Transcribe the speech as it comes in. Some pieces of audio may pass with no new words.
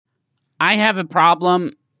I have a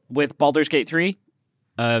problem with Baldur's Gate 3,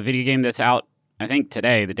 a video game that's out, I think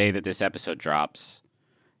today, the day that this episode drops.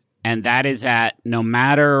 And that is that no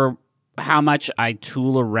matter how much I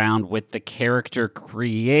tool around with the character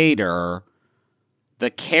creator,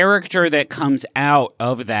 the character that comes out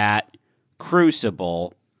of that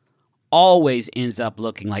crucible always ends up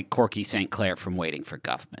looking like Corky St. Clair from Waiting for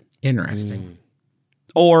Guffman. Interesting.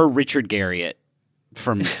 Or Richard Garriott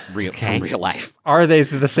from real life. Are they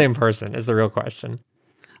the same person is the real question.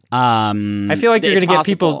 I feel like you're going to get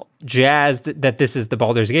people jazzed that this is the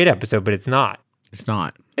Baldur's Gate episode, but it's not. It's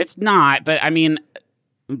not. It's not, but I mean,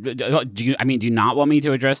 do you not want me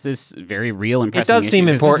to address this very real and pressing issue? It does seem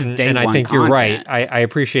important, and I think you're right. I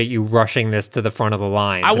appreciate you rushing this to the front of the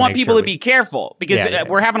line. I want people to be careful because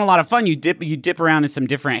we're having a lot of fun. You dip around in some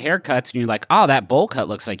different haircuts, and you're like, oh, that bowl cut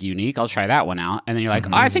looks like unique. I'll try that one out. And then you're like,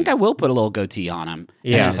 oh, I think I will put a little goatee on him.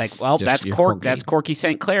 Yeah, and it's like, well, that's Corky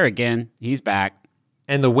St. Clair again. He's back.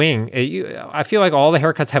 And the wing. I feel like all the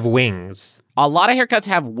haircuts have wings. A lot of haircuts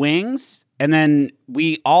have wings. And then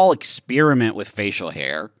we all experiment with facial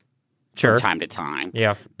hair from time to time.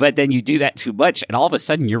 Yeah. But then you do that too much, and all of a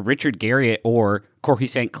sudden you're Richard Garriott or Corky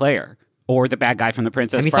St. Clair or the bad guy from The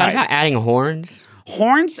Princess Bride. Have you thought about adding horns?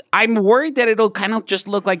 Horns? I'm worried that it'll kind of just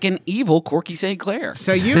look like an evil Corky St. Clair.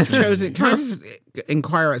 So you've chosen, can I just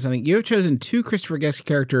inquire about something? You have chosen 2 Christopher Guest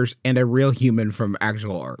characters and a real human from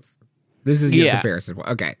actual Earth. This is your comparison.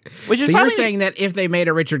 Okay. Which is so you're saying that if they made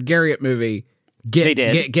a Richard Garriott movie,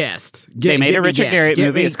 Get guest. They made a Richard Garriott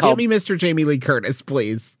movie. It's called... Give me Mr. Jamie Lee Curtis,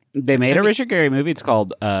 please. They made a Richard Garriott movie. It's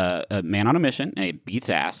called A Man on a Mission. And it beats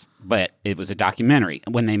ass, but it was a documentary.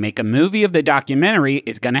 When they make a movie of the documentary,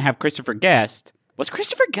 it's going to have Christopher Guest. Was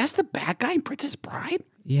Christopher Guest the bad guy in Princess Bride?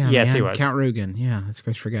 Yeah, yes, man. he was. Count Rugen. Yeah, that's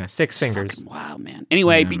Christopher Guest. 6 fingers. Wow, man.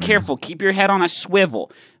 Anyway, be careful. Keep your head on a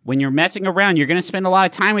swivel. When you're messing around, you're going to spend a lot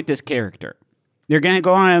of time with this character. You're going to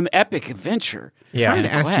go on an epic adventure. Yeah. If I had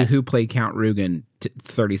asked you who played Count Rugen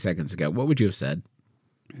 30 seconds ago, what would you have said?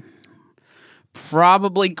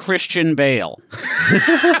 Probably Christian Bale.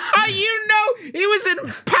 You know, he was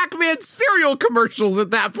in Pac-Man cereal commercials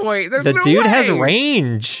at that point. There's the no dude way. has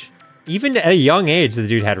range. Even at a young age, the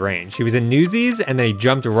dude had range. He was in Newsies, and then he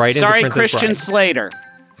jumped right into Princess Christian Bride. Slater.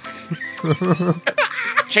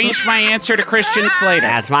 Changed my answer to Christian Slater.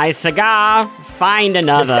 That's my cigar. Find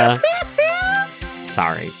another.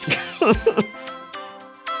 Sorry.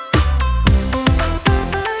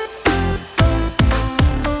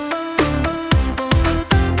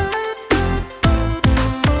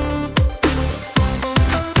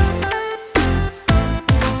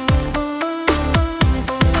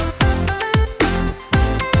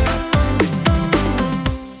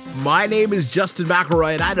 My name is Justin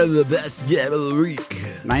McElroy, and I know the best game of the week.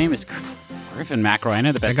 My name is Griffin McElroy. I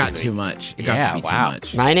know the best game of the week. Too much. It got to be too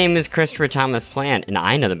much. My name is Christopher Thomas Plant, and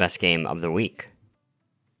I know the best game of the week.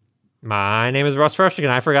 My name is Russ Frushtigan.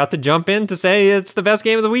 I forgot to jump in to say it's the best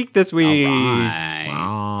game of the week this week.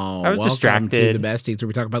 Wow. I was distracted. To the besties, where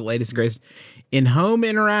we talk about the latest and greatest in-home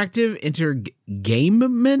interactive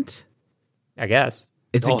entertainment. I guess.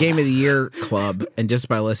 It's a Game of the Year club, and just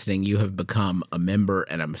by listening, you have become a member,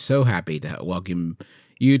 and I'm so happy to welcome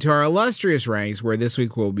you to our illustrious ranks, where this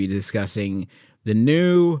week we'll be discussing the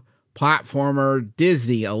new platformer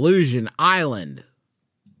Disney Illusion Island.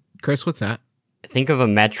 Chris, what's that? Think of a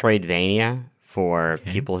Metroidvania for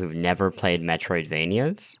people who've never played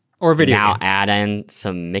Metroidvanias. Or video Now games. add in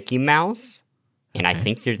some Mickey Mouse, and I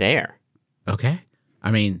think you're there. Okay.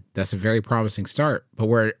 I mean, that's a very promising start, but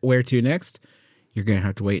where to next? You're going to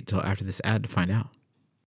have to wait until after this ad to find out.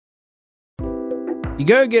 You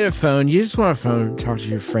go get a phone. You just want a phone, talk to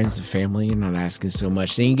your friends and family. You're not asking so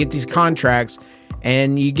much. Then you get these contracts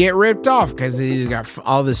and you get ripped off because they've got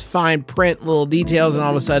all this fine print, little details, and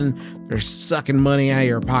all of a sudden they're sucking money out of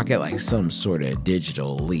your pocket like some sort of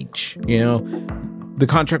digital leech. You know, the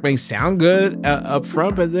contract may sound good up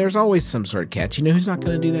front, but there's always some sort of catch. You know who's not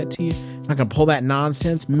going to do that to you? Not going to pull that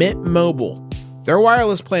nonsense? Mint Mobile. Their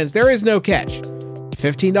wireless plans, there is no catch.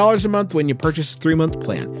 $15 a month when you purchase a 3-month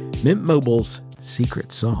plan. Mint Mobile's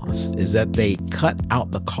secret sauce is that they cut out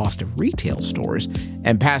the cost of retail stores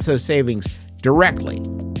and pass those savings directly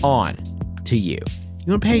on to you.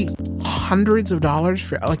 You want to pay hundreds of dollars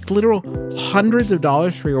for, like literal hundreds of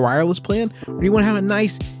dollars for your wireless plan? Or do you want to have a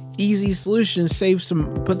nice, easy solution, save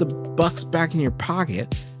some, put the bucks back in your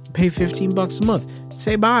pocket, pay $15 a month?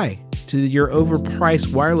 Say bye to your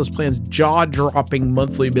overpriced wireless plan's jaw-dropping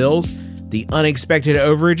monthly bills. The unexpected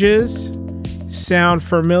overages. Sound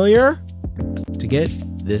familiar? To get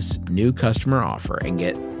this new customer offer and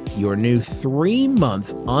get your new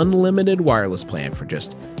 3-month unlimited wireless plan for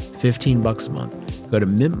just $15 a month, go to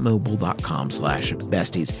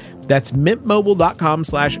mintmobile.com/besties. That's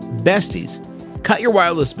mintmobile.com/besties. Cut your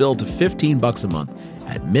wireless bill to $15 a month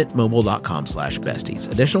at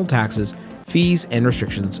mintmobile.com/besties. Additional taxes, fees, and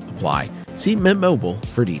restrictions apply. See Mint Mobile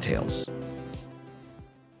for details.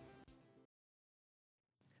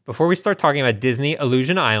 Before we start talking about Disney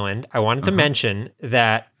Illusion Island, I wanted to mention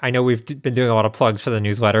that I know we've been doing a lot of plugs for the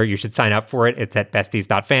newsletter. You should sign up for it. It's at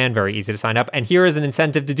besties.fan. Very easy to sign up. And here is an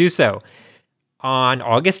incentive to do so. On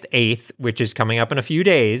August 8th, which is coming up in a few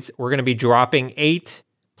days, we're going to be dropping 8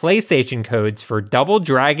 PlayStation codes for Double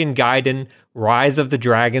Dragon Gaiden Rise of the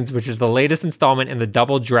Dragons, which is the latest installment in the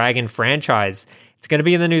Double Dragon franchise. It's going to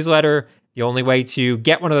be in the newsletter. The only way to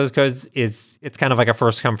get one of those codes is it's kind of like a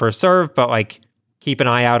first come, first serve, but like keep an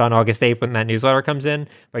eye out on August 8th when that newsletter comes in.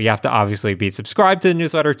 But you have to obviously be subscribed to the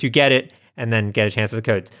newsletter to get it and then get a chance at the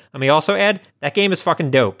codes. Let me also add, that game is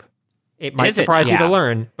fucking dope. It might surprise you to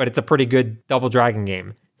learn, but it's a pretty good Double Dragon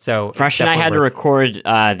game. So Fresh and I had to record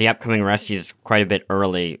the upcoming Rescues quite a bit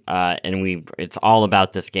early, and it's all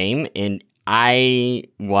about this game, and I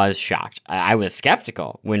was shocked. I was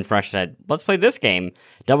skeptical when Fresh said, let's play this game,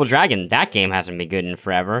 Double Dragon. That game hasn't been good in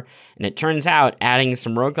forever. And it turns out adding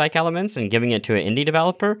some roguelike elements and giving it to an indie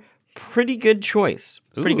developer, pretty good choice.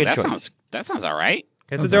 Pretty good choice. That sounds all right.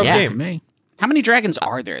 It's a dope game. To me. How many dragons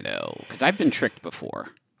are there, though? Because I've been tricked before.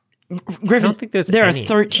 Griffin, I don't think there are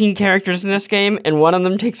 13 characters in this game, and one of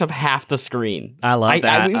them takes up half the screen. I love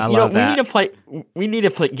that. I love that. We need to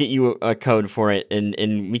get you a code for it,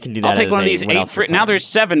 and we can do that. I'll take one of these 8 free. Now there's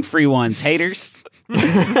 7 free ones, haters.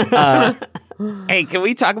 Hey, can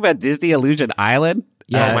we talk about Disney Illusion Island?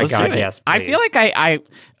 Yes. Oh my God, yes. Please. I feel like I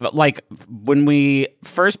like when we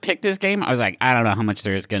first picked this game, I was like, I don't know how much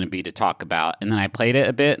there is going to be to talk about. And then I played it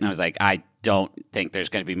a bit and I was like, I don't think there's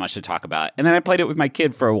going to be much to talk about. And then I played it with my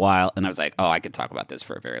kid for a while and I was like, oh, I could talk about this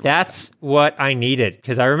for a very long time. That's what I needed.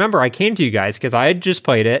 Because I remember I came to you guys because I had just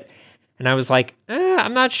played it and I was like,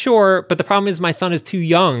 I'm not sure. But the problem is my son is too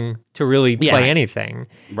young to really play anything.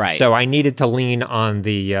 Right. So I needed to lean on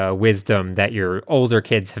the wisdom that your older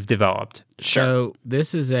kids have developed. Sure. So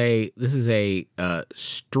this is a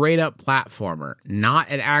straight up platformer, not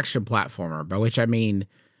an action platformer, by which I mean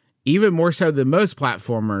even more so than most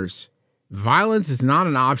platformers, violence is not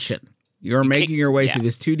an option. You're making your way through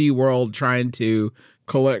this 2D world trying to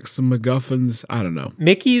collect some MacGuffins. I don't know.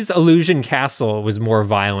 Mickey's Illusion Castle was more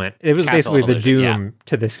violent. It was basically the Doom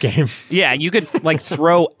to this game. Yeah, you could like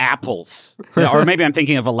throw apples. Or maybe I'm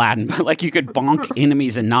thinking of Aladdin, but like you could bonk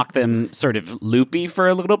enemies and knock them sort of loopy for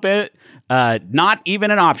a little bit. Not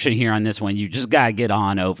even an option here on this one. You just gotta get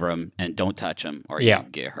on over them and don't touch them or you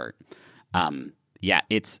get hurt.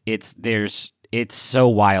 It's so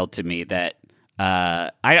wild to me that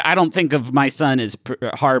I don't think of my son as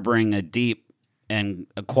harboring a deep and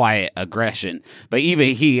a quiet aggression, but even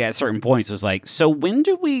he at certain points was like, so when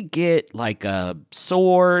do we get like a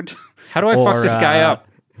sword? How do I fuck this guy up?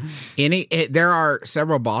 There are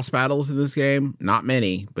several boss battles in this game, not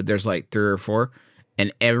many, but there's like 3 or 4,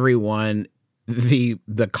 and every one the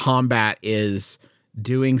combat is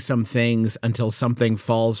doing some things until something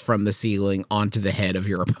falls from the ceiling onto the head of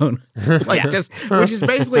your opponent. Which is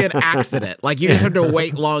basically an accident. Like you just have to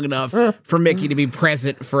wait long enough for Mickey to be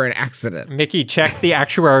present for an accident. Mickey checked the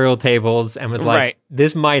actuarial tables and was like,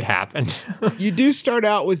 this might happen. You do start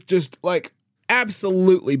out with just like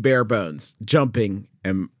absolutely bare bones, jumping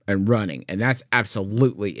and running, and that's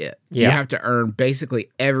absolutely it. Yeah. You have to earn basically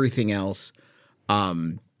everything else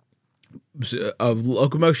of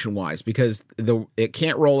locomotion wise, because it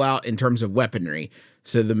can't roll out in terms of weaponry.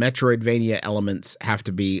 So the Metroidvania elements have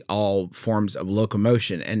to be all forms of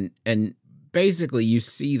locomotion, and basically you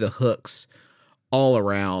see the hooks all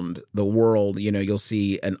around the world. You know, you'll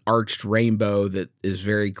see an arched rainbow that is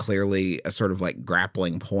very clearly a sort of like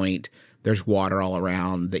grappling point. There's water all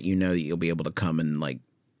around that that you'll be able to come and like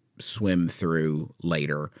swim through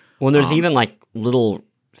later. Well, there's even like little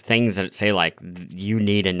things that say like you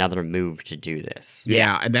need another move to do this.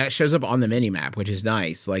 Yeah, and that shows up on the mini map, which is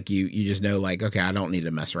nice. Like you just know, like, okay, I don't need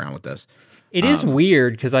to mess around with this. It is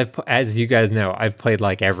weird because as you guys know, I've played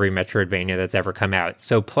like every Metroidvania that's ever come out.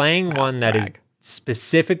 So playing one that is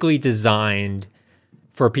specifically designed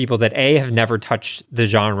for people that A, have never touched the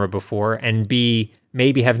genre before, and B,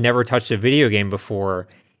 maybe have never touched a video game before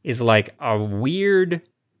is like a weird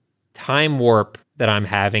time warp that I'm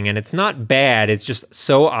having, and it's not bad. It's just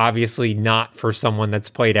so obviously not for someone that's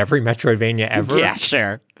played every Metroidvania ever. Yeah,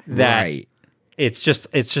 sure. That it's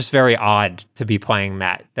just very odd to be playing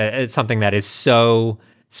that. That it's something that is so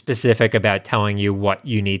specific about telling you what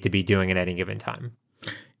you need to be doing at any given time.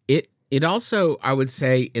 It also, I would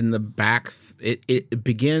say, in the back, it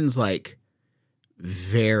begins like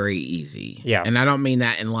very easy. Yeah. And I don't mean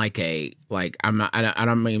that in like I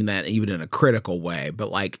don't mean that even in a critical way, but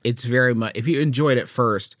like it's very much, if you enjoyed it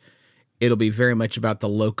first, it'll be very much about the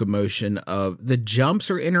locomotion of the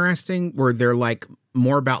jumps are interesting where they're like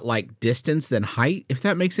more about like distance than height, if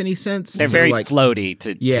that makes any sense. They're So, very like, floaty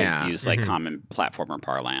to Yeah. use like common platformer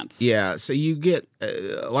parlance. yeah. So you get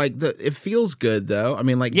it feels good though. I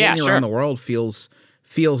mean, like Yeah, getting sure. around the world feels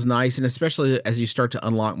nice. And especially as you start to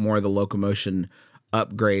unlock more of the locomotion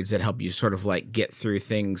upgrades that help you sort of like get through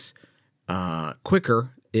things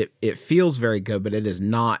quicker. It feels very good, but it is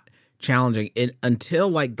not challenging until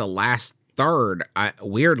like the last third.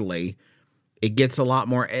 Weirdly, it gets a lot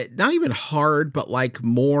more, not even hard, but like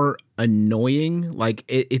more annoying. Like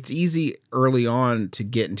it's easy early on to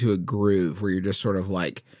get into a groove where you're just sort of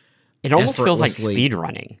like, It almost feels like effortlessly- speed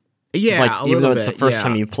running. yeah, Like a even little though it's bit, the first yeah.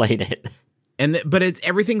 time you played it. But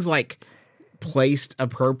everything's like placed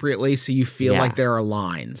appropriately, so you feel Yeah. like there are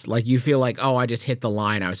lines. Like you feel like, oh, I just hit the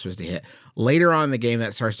line I was supposed to hit. Later on in the game,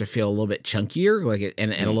 that starts to feel a little bit chunkier, like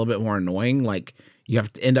and a little bit more annoying. Like you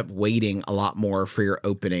have to end up waiting a lot more for your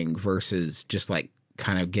opening versus just like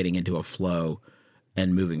kind of getting into a flow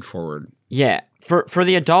and moving forward. Yeah, for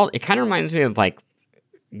the adult, it kind of reminds me of like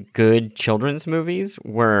good children's movies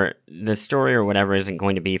where the story or whatever isn't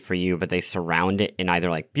going to be for you, but they surround it in either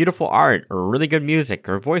like beautiful art or really good music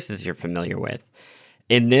or voices you're familiar with.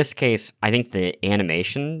 In this case, I think the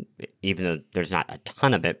animation, even though there's not a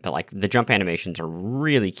ton of it, but like the jump animations are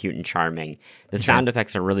really cute and charming. The sound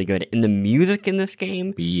effects are really good. And the music in this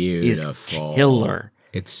game Beautiful. is killer.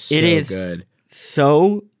 It's so It is good.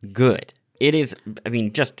 So good. It is, I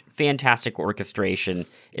mean, just fantastic orchestration.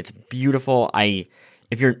 It's beautiful.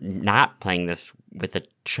 If you're not playing this with a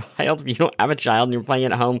child, if you don't have a child and you're playing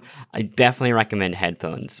it at home, I definitely recommend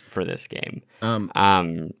headphones for this game. All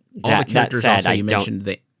the characters also you mentioned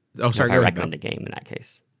that. Oh, sorry. I Go ahead, recommend Bill. the game in that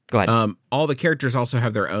case. Go ahead. All the characters also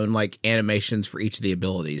have their own like animations for each of the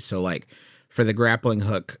abilities. So like for the grappling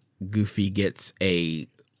hook, Goofy gets a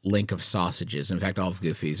link of sausages. In fact, all of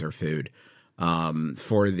Goofy's are food. And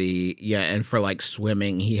for like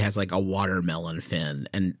swimming, he has like a watermelon fin,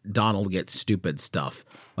 and Donald gets stupid stuff.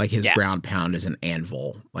 Like his ground pound is an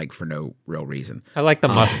anvil, like for no real reason. I like the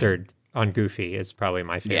mustard on Goofy is probably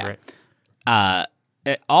my favorite.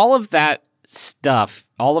 All of that stuff,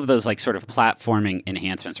 all of those like sort of platforming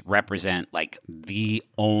enhancements represent like the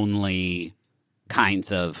only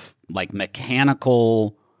kinds of like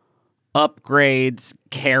mechanical upgrades,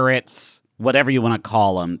 carrots, whatever you want to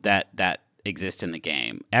call them, that exist in the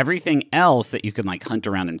game. Everything else that you can like hunt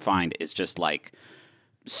around and find is just like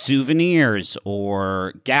souvenirs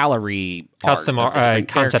or gallery Custom art, of the different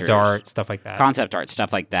concept characters. art, stuff like that. Concept art,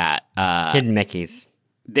 stuff like that. Hidden Mickeys.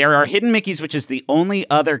 There are hidden Mickeys, which is the only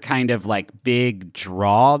other kind of like big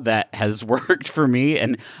draw that has worked for me.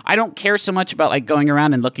 And I don't care so much about like going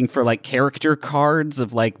around and looking for like character cards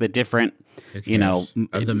of like the different, you know,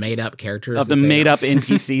 of the made up characters, of the made up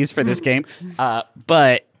NPCs for this game.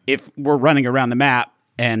 But if we're running around the map,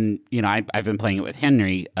 and you know, I've been playing it with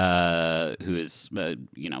Henry, who is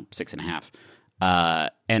 6.5.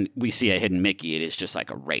 And we see a hidden Mickey, it is just like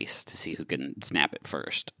a race to see who can snap it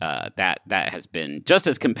first. That has been just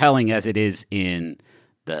as compelling as it is in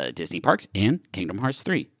the Disney parks in Kingdom Hearts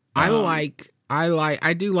 3. I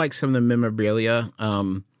do like some of the memorabilia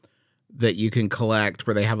that you can collect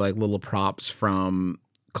where they have like little props from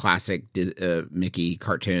classic Mickey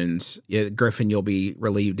cartoons. Griffin, you'll be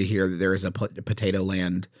relieved to hear that there is a Potato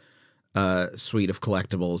Land suite of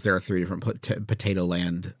collectibles. There are 3 different Potato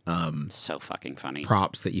Land So fucking funny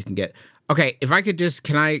props that you can get. Okay, if I could just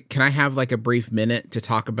can I have like a brief minute to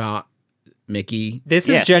talk about Mickey? This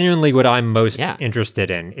Yes. is genuinely what I'm most Yeah.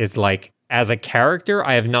 interested in, is like as a character,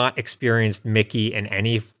 I have not experienced Mickey in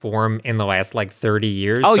any form in the last like 30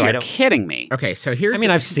 years. Oh, so I you're don't, kidding me. Okay, so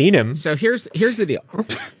I've seen him. So here's the deal.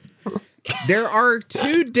 There are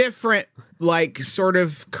 2 different like sort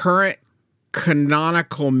of current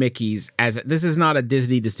canonical Mickeys. As this is not a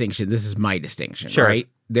Disney distinction, this is my distinction, Sure. right?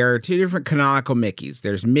 There are 2 different canonical Mickeys.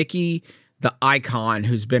 There's Mickey the icon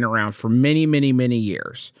who's been around for many, many, many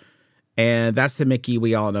years. And that's the Mickey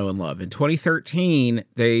we all know and love. In 2013,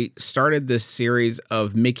 they started this series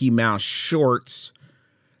of Mickey Mouse shorts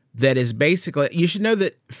that is basically, you should know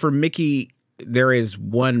that for Mickey, there is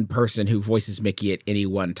one person who voices Mickey at any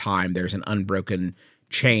one time. There's an unbroken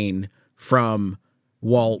chain from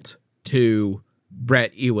Walt to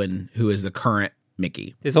Brett Ewan, who is the current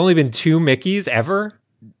Mickey. There's only been 2 Mickeys ever?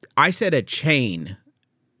 I said a chain.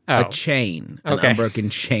 Oh. A chain. An Okay. unbroken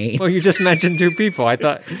chain. Well, you just mentioned 2 people. I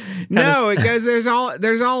thought... No, it goes. There's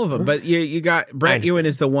all of them. But you got Brett understand. Ewan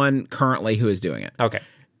is the one currently who is doing it. Okay.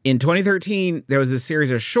 in 2013, there was a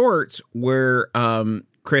series of shorts where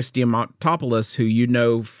Chris Diamantopoulos, who you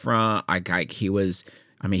know from, he was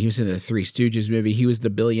in the Three Stooges movie. He was the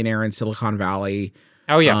billionaire in Silicon Valley.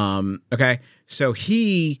 Oh, yeah. Okay. So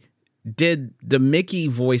he did the Mickey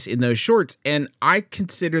voice in those shorts, and I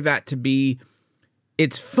consider that to be,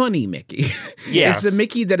 it's funny Mickey. Yes. It's the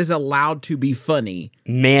Mickey that is allowed to be funny.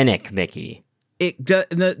 Manic Mickey.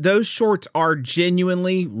 Those shorts are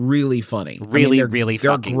genuinely really funny. Really they're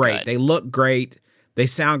fucking great. good. They look great. They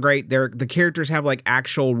sound great. The characters have like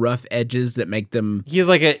actual rough edges that make them. He's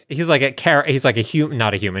like a human,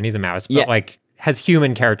 not a human. He's a mouse, but like has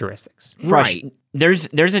human characteristics. Right. There's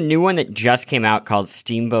a new one that just came out called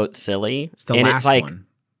Steamboat Silly. It's the last one.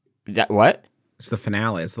 What? It's the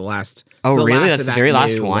finale. It's the last. Oh, it's the really? last That's of the that very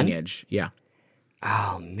last new one? lineage. Yeah.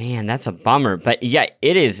 Oh man, that's a bummer. But yeah,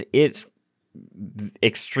 it is. It's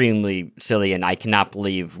extremely silly, and I cannot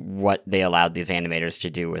believe what they allowed these animators to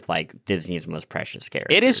do with like Disney's most precious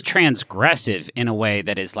characters. It is transgressive in a way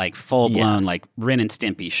that is like full blown like Ren and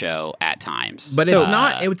Stimpy show at times. But it's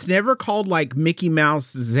not. It's never called like Mickey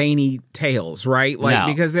Mouse Zany Tales, right? Like No.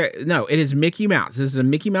 because it is Mickey Mouse. This is a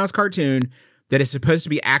Mickey Mouse cartoon that is supposed to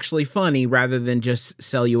be actually funny rather than just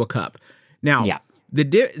sell you a cup. Now,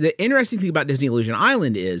 the interesting thing about Disney Illusion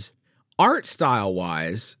Island is art style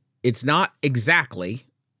wise, it's not exactly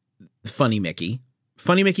Funny Mickey.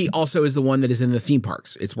 Funny Mickey also is the one that is in the theme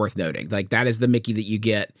parks. It's worth noting. Like that is the Mickey that you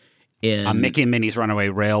get in Mickey and Minnie's Runaway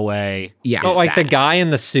Railway. Yeah. Oh, like the guy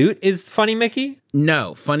in the suit is Funny Mickey?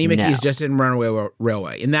 No, Funny Mickey No. is just in Runaway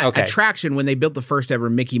Railway. In that attraction, when they built the first ever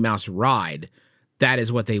Mickey Mouse ride, that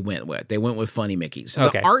is what they went with. They went with Funny Mickey. So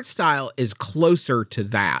the art style is closer to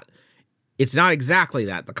that. It's not exactly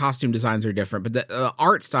that. The costume designs are different, but the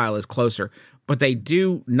art style is closer. But they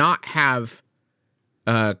do not have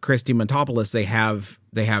Chris Diamantopoulos. They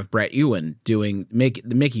have Brett Ewan doing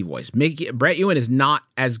the Mickey voice. Brett Ewan is not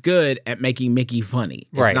as good at making Mickey funny.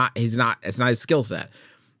 It's not. It's not his skill set.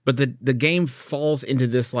 But the game falls into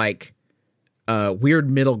this like weird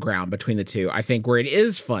middle ground between the two. I think where it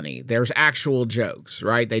is funny, there's actual jokes,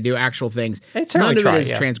 right? They do actual things. None of it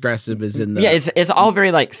is transgressive as in the it's all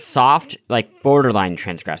very like soft, like borderline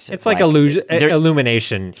transgressive. It's like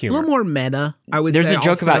illumination humor. a little more meta, I would say. There's a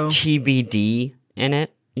joke also. about TBD in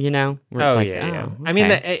it, you know? Where it's yeah. okay. I mean,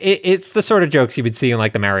 it's the sort of jokes you would see in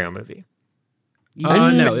like the Mario movie.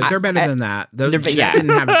 No, they're better than that. That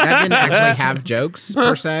didn't actually have jokes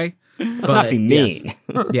per se. Let's not be mean.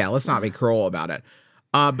 Yes. Yeah, let's not be cruel about it.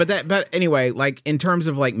 But anyway, like in terms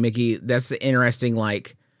of like Mickey, that's the interesting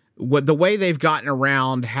like the way they've gotten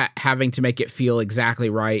around having to make it feel exactly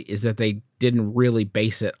right is that they didn't really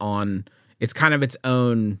base it on. It's kind of its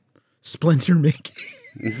own Splinter Mickey.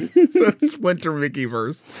 So it's Splinter Mickey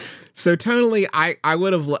verse. So tonally, I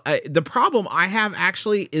would have the problem I have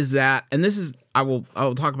actually is that, and this is I will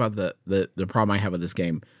talk about the problem I have with this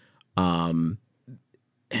game.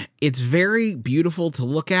 It's very beautiful to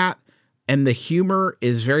look at, and the humor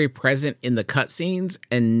is very present in the cutscenes,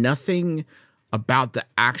 and nothing about the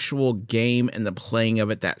actual game and the playing of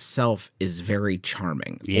it itself is very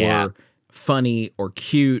charming or funny or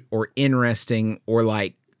cute or interesting or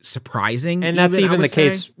like surprising. And that's even the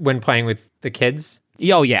case when playing with the kids.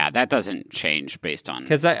 Oh, yeah, that doesn't change based on...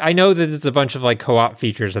 Because I know that there's a bunch of like co-op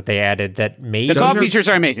features that they added that made... The co-op features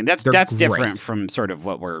are amazing. That's great. different from sort of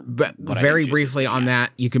what we're... But very briefly on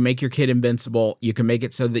that, you can make your kid invincible. You can make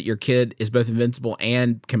it so that your kid is both invincible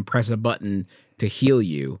and can press a button to heal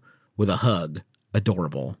you with a hug.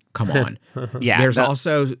 Adorable. Come on. Yeah. There's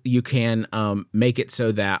also, you can make it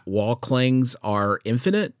so that wall clings are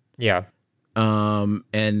infinite. Yeah.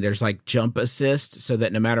 And there's like jump assist so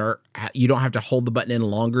that no matter you don't have to hold the button in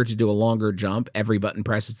longer to do a longer jump. Every button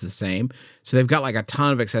press is the same. So they've got like a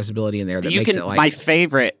ton of accessibility in there that makes it like my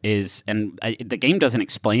favorite is, and the game doesn't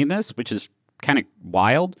explain this, which is kind of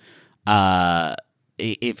wild.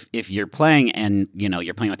 If you're playing and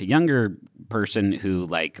you're playing with a younger person who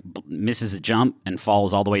like misses a jump and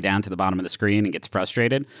falls all the way down to the bottom of the screen and gets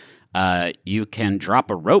frustrated, you can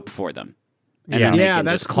drop a rope for them. And then they can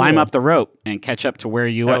that's just climb cool. up the rope and catch up to where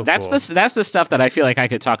you are. That's the stuff that I feel like I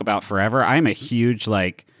could talk about forever. I'm a huge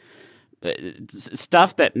like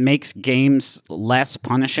stuff that makes games less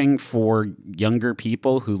punishing for younger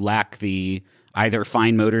people who lack the either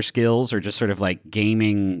fine motor skills or just sort of like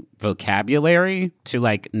gaming vocabulary to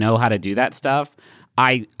like know how to do that stuff.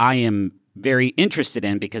 I am very interested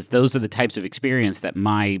in, because those are the types of experience that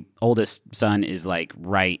my oldest son is like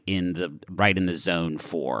right in the zone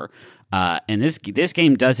for. And this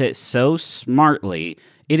game does it so smartly.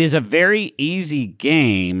 It is a very easy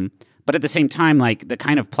game, but But at the same time, like the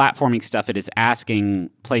kind of platforming stuff it is asking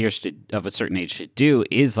players of a certain age to do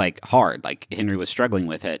is like hard. Like Henry was struggling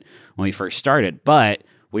with it when we first started, but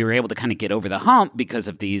we were able to kind of get over the hump because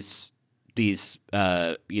of these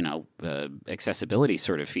accessibility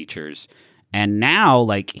sort of features. And now,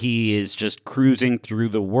 like, he is just cruising through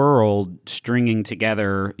the world, stringing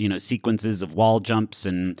together, sequences of wall jumps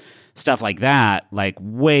and stuff like that, like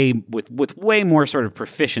with way more sort of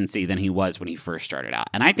proficiency than he was when he first started out.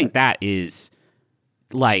 And I think that is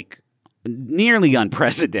like nearly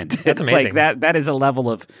unprecedented. That's amazing. Like that is a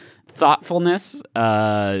level of thoughtfulness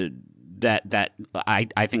that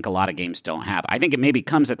I think a lot of games don't have. I think it maybe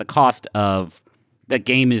comes at the cost of the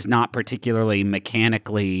game is not particularly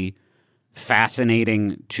mechanically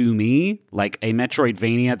fascinating to me. Like a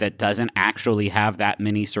Metroidvania that doesn't actually have that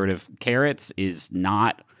many sort of carrots is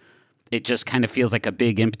not. It just kind of feels like a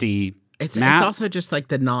big empty It's map. also just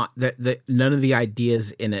like none of the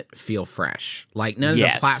ideas in it feel fresh. Like none of the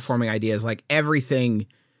platforming ideas, like everything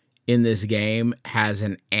in this game has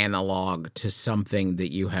an analog to something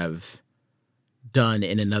that you have done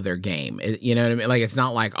in another game. You know what I mean? Like it's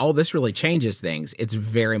not like, oh, this really changes things. It's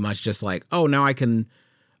very much just like, oh, now I can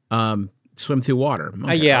swim through water.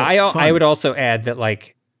 Okay, I would also add that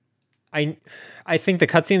like I think the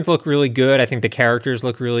cutscenes look really good. I think the characters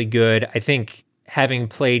look really good. I think having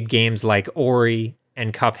played games like Ori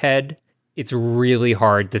and Cuphead, it's really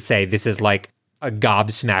hard to say this is like a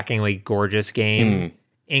gobsmackingly gorgeous game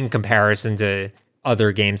in comparison to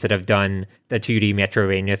other games that have done the 2D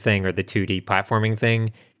Metroidvania thing or the 2D platforming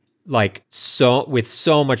thing, like with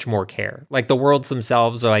so much more care. Like the worlds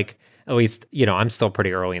themselves are like, at least, I'm still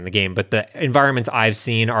pretty early in the game, but the environments I've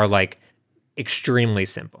seen are like extremely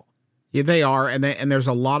simple. Yeah, they are, and there's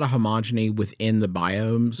a lot of homogeny within the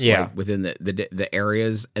biomes, like within the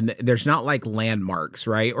areas, and there's not like landmarks,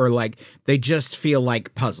 right? Or like they just feel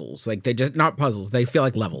like puzzles, like they just not puzzles, they feel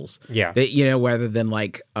like levels, rather than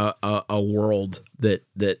like a world that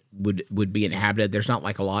would be inhabited. There's not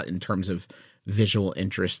like a lot in terms of visual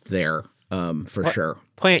interest there, for sure.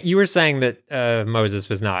 Plant, you were saying that Moses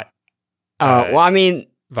was not. Well, I mean,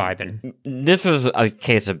 vibing. This was a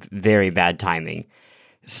case of very bad timing.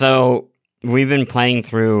 So we've been playing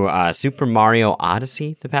through Super Mario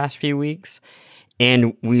Odyssey the past few weeks,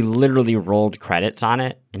 and we literally rolled credits on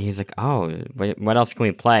it. And he's like, "Oh, what else can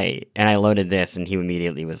we play?" And I loaded this, and he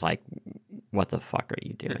immediately was like, "What the fuck are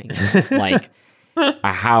you doing? Like,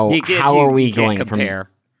 how are we going to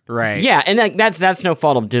compare?" Right? Yeah, and that's no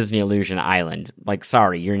fault of Disney Illusion Island. Like,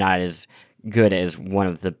 sorry, you're not as good as one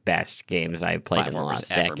of the best games I've played in the last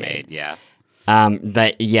decade. Made, yeah.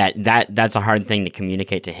 But yeah, that's a hard thing to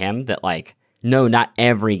communicate to him that like, no, not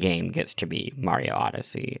every game gets to be Mario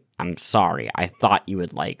Odyssey. I'm sorry. I thought you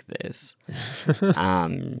would like this.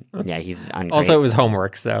 Yeah, he's ungrateful. Also, it was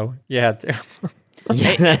homework, so yeah.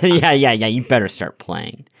 yeah. You better start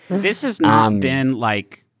playing. This has not been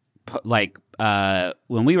like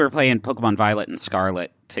when we were playing Pokemon Violet and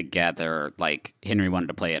Scarlet together, like Henry wanted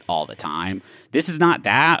to play it all the time. This is not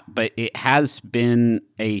that, but it has been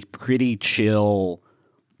a pretty chill,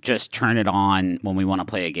 just turn it on when we want to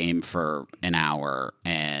play a game for an hour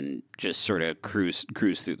and just sort of cruise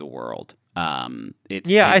through the world. I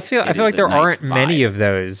feel like there aren't many of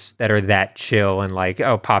those that are that chill and like,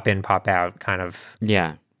 oh, pop in, pop out kind of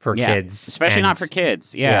for kids. Especially not for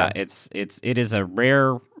kids. Yeah. It is a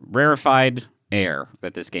rarefied air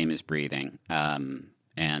that this game is breathing.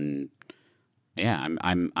 And yeah,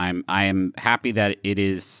 I am happy that it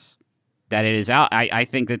is out. I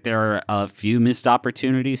think that there are a few missed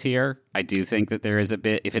opportunities here. I do think that there is a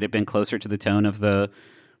bit. If it had been closer to the tone of the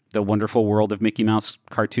wonderful world of Mickey Mouse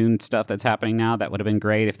cartoon stuff that's happening now, that would have been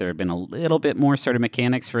great. If there had been a little bit more sort of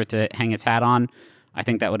mechanics for it to hang its hat on, I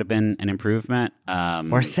think that would have been an improvement.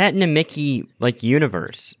 Or set in a Mickey like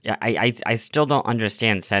universe. I still don't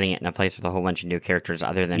understand setting it in a place with a whole bunch of new characters,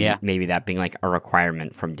 other than maybe that being like a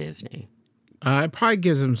requirement from Disney. It probably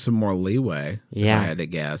gives them some more leeway. If I had to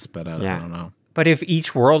guess, but I don't know. But if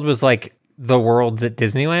each world was like the worlds at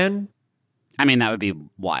Disneyland, I mean, that would be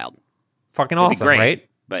wild. Fucking awesome, right?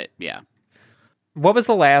 But yeah. What was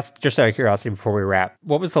the last? Just out of curiosity, before we wrap,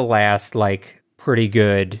 what was the last like pretty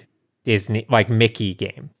good Disney, like Mickey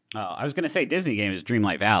game? Oh, I was going to say Disney game is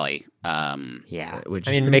Dreamlight Valley. Which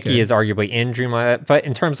I mean, Mickey is arguably in Dreamlight, but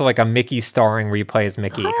in terms of like a Mickey starring where you play as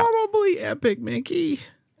Mickey, probably Epic Mickey.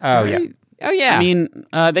 Oh right? Oh yeah. I mean,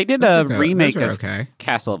 they did a remake of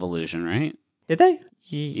Castle of Illusion, right? Did they?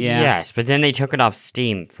 Yes, but then they took it off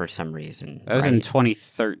Steam for some reason. That was in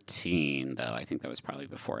 2013, though. I think that was probably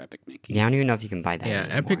before Epic Mickey. Yeah, I don't even know if you can buy that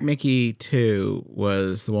anymore. Epic Mickey 2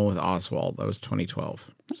 was the one with Oswald. That was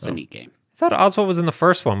 2012. That's a neat game. thought Oswald was in the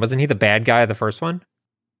first one. Wasn't he the bad guy of the first one?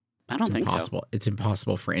 I don't think impossible. It's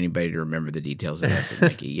impossible for anybody to remember the details of Epic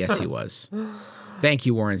Mickey. Yes, he was. Thank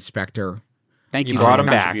you, Warren Spector. Thank you brought for him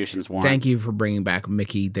your back. contributions, Warren. Thank you for bringing back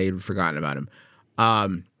Mickey. They'd forgotten about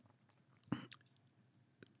him.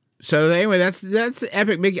 So anyway, that's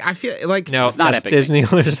Epic Mickey. I feel like No, It's not that's Epic Disney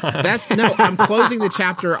Illusion Island. that's no. I'm closing the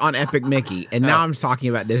chapter on Epic Mickey, and now I'm talking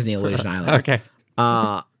about Disney Illusion Island. Okay.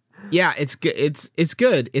 Yeah, it's good. It's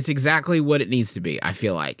good. It's exactly what it needs to be. I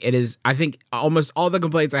feel like it is. I think almost all the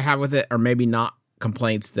complaints I have with it are maybe not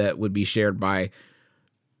complaints that would be shared by,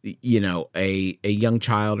 a young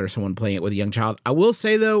child or someone playing it with a young child. I will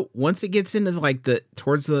say though, once it gets into like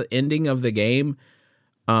towards the ending of the game,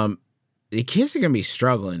 the kids are gonna be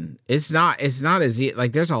struggling. It's not as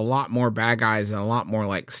like there's a lot more bad guys and a lot more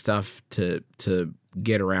like stuff to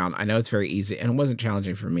get around. I know it's very easy and it wasn't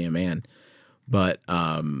challenging for me, a man, but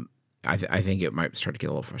I think it might start to get a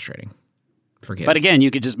little frustrating for kids. But again, you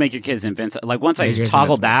could just make your kids invincible. Like once I Make your kids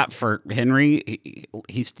toggled invincible. that for Henry,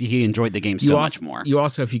 he enjoyed the game so much more. You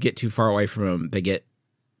also, if you get too far away from them, they get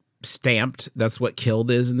stamped. That's what killed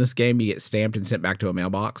is in this game. You get stamped and sent back to a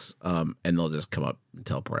mailbox, and they'll just come up and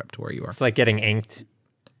teleport up to where you are. It's like getting inked.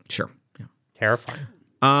 Sure. Yeah. Terrifying.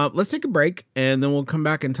 Let's take a break, and then we'll come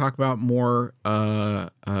back and talk about more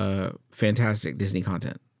fantastic Disney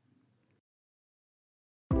content.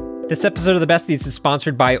 This episode of The Besties is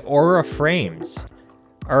sponsored by Aura Frames.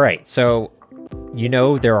 All right, so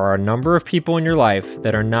there are a number of people in your life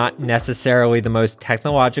that are not necessarily the most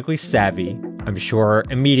technologically savvy. I'm sure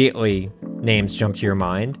immediately names jump to your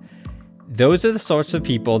mind. Those are the sorts of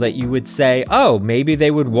people that you would say, oh, maybe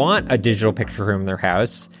they would want a digital picture room in their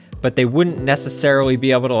house, but they wouldn't necessarily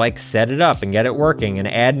be able to set it up and get it working and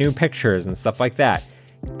add new pictures and stuff like that.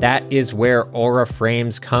 That is where Aura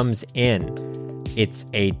Frames comes in. It's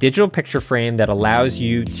a digital picture frame that allows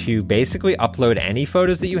you to basically upload any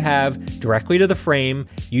photos that you have directly to the frame.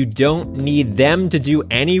 You don't need them to do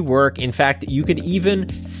any work. In fact, you could even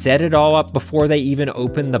set it all up before they even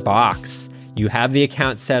open the box. You have the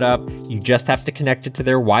account set up, you just have to connect it to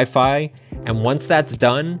their Wi-Fi, and once that's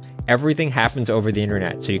done, everything happens over the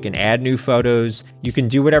internet. So you can add new photos, you can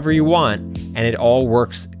do whatever you want, and it all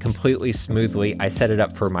works completely smoothly. I set it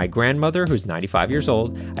up for my grandmother, who's 95 years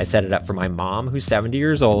old. I set it up for my mom, who's 70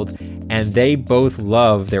 years old, and they both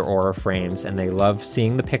love their Aura frames, and they love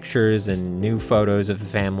seeing the pictures and new photos of the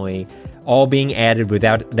family, all being added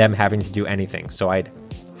without them having to do anything. So I'd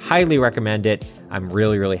highly recommend it. I'm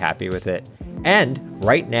really, really happy with it. And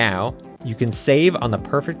right now, you can save on the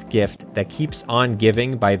perfect gift that keeps on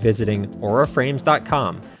giving by visiting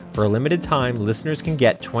auraframes.com. For a limited time, listeners can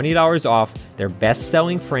get $20 off their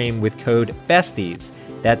best-selling frame with code BESTIES.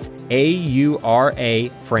 That's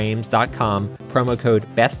AURA frames.com, promo code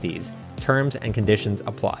BESTIES. Terms and conditions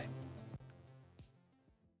apply.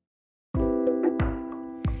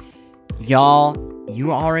 Y'all,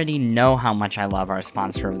 you already know how much I love our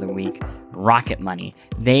sponsor of the week, Rocket Money.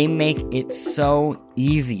 They make it so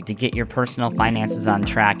easy to get your personal finances on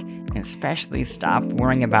track, and especially stop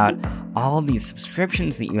worrying about all these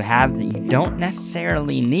subscriptions that you have that you don't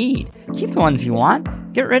necessarily need. Keep the ones you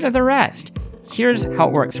want, get rid of the rest. Here's how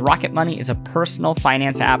it works. Rocket Money is a personal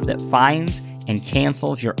finance app that finds and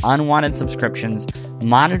cancels your unwanted subscriptions,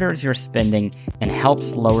 monitors your spending, and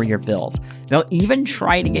helps lower your bills. They'll even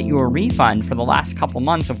try to get you a refund for the last couple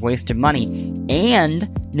months of wasted money and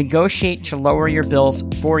negotiate to lower your bills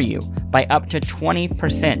for you by up to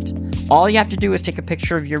 20%. All you have to do is take a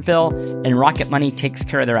picture of your bill, and Rocket Money takes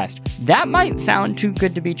care of the rest. That might sound too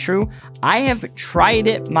good to be true. I have tried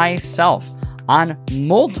it myself on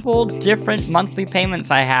multiple different monthly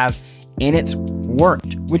payments I have, and it's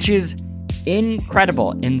worked, which is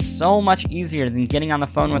incredible and so much easier than getting on the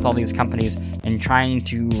phone with all these companies and trying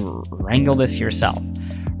to wrangle this yourself.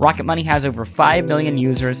 Rocket Money has over 5 million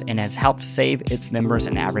users and has helped save its members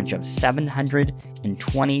an average of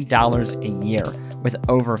 $720 a year, with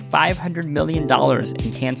over $500 million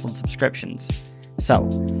in canceled subscriptions. So,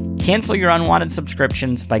 cancel your unwanted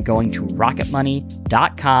subscriptions by going to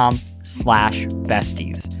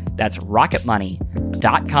rocketmoney.com/besties. That's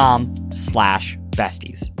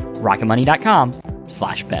rocketmoney.com/besties.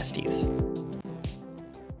 rocketmoney.com/besties.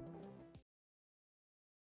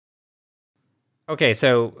 Okay,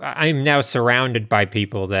 so I'm now surrounded by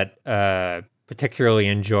people that particularly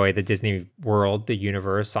enjoy the Disney World, the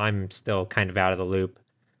universe. I'm still kind of out of the loop.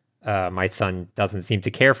 My son doesn't seem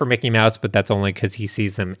to care for Mickey Mouse, but that's only because he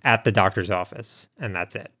sees them at the doctor's office, and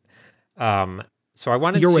that's it. So I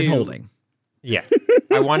wanted You're to... withholding. Yeah.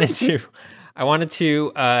 I wanted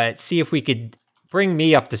to see if we could bring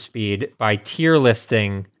me up to speed by tier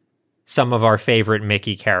listing some of our favorite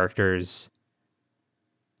Mickey characters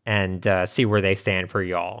and see where they stand for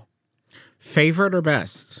y'all. Favorite or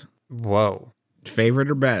best? Whoa. Favorite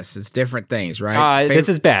or best? It's different things, right? This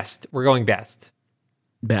is best. We're going best.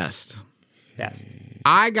 Best. Best.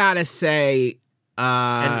 I gotta say,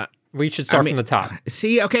 And we should start from the top.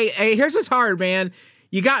 See, okay, hey, here's what's hard, man.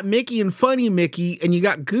 You got Mickey and Funny Mickey, and you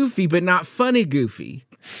got Goofy, but not Funny Goofy.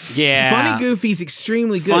 Yeah. Funny Goofy's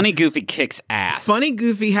extremely good. Funny Goofy kicks ass. Funny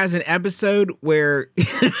Goofy has an episode where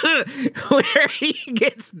where he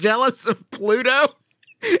gets jealous of Pluto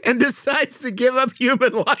and decides to give up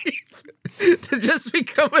human life to just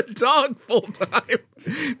become a dog full time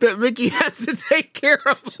that Mickey has to take care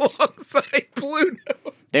of alongside Pluto.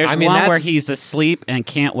 There's I mean, one where that's- he's asleep and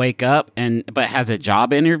can't wake up, but has a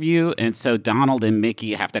job interview, and so Donald and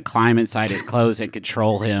Mickey have to climb inside his clothes and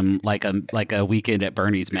control him like a Weekend at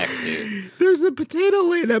Bernie's mech suit. There's a Potato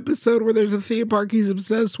Land episode where there's a theme park he's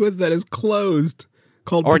obsessed with that is closed.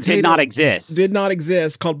 Called Or did not exist. Did not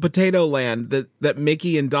exist, called Potato Land, that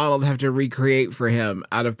Mickey and Donald have to recreate for him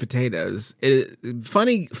out of potatoes.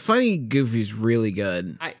 Funny Goofy's really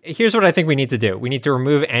good. Here's what I think we need to do. We need to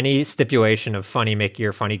remove any stipulation of Funny Mickey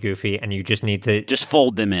or Funny Goofy, and you just need to Just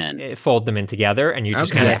fold them in. fold them in together, and you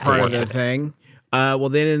just Okay, kind that of part of the thing. Well,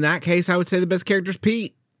 then in that case, I would say the best character's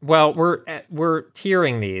Pete. Well, we're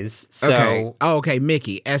tiering these, so Okay. Oh, okay.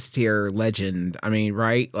 Mickey, S tier legend. I mean,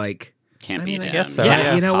 right? Like, Can't I beat mean, I him. guess so.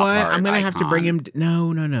 yeah. You know Pop what? art I'm gonna have to icon. bring him.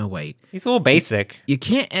 No. Wait. he's a little basic. You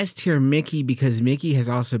can't S tier Mickey because Mickey has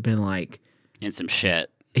also been like. in some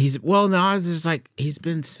shit. I was just like, he's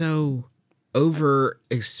been so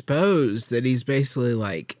overexposed that he's basically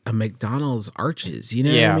like a McDonald's Arches. You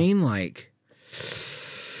know what Yeah. I mean? Like,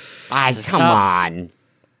 Ah, This is come tough. on.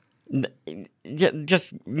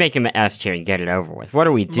 Just make him an S tier and get it over with. What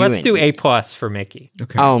are we doing? Let's do A+ for Mickey.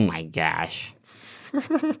 okay, Oh my gosh.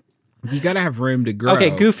 you got to have room to grow.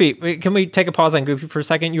 Okay, Goofy. Can we take a pause on Goofy for a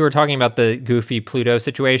second? You were talking about the Goofy Pluto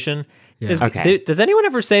situation. Yeah. Okay. Does anyone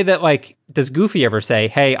ever say that? Like, does Goofy ever say,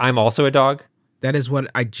 "Hey, I'm also a dog"? That is what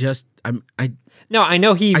I No, I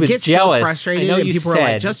know he was get jealous. so frustrated, I know and you people said,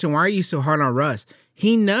 are like, Justin, why are you so hard on Russ?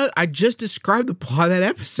 I just described the plot of that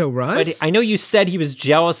episode, Russ. But I know you said he was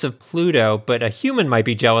jealous of Pluto, but a human might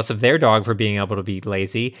be jealous of their dog for being able to be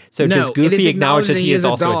lazy. So does it Goofy is acknowledge that he is a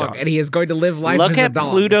also dog, a dog? and he is going to live life Look as a at dog.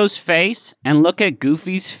 Pluto's face and look at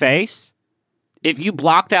Goofy's face. If you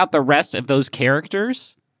blocked out the rest of those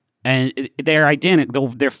characters, and they're identical,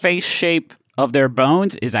 their face shape of their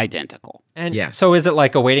bones is identical. And Yes. so is it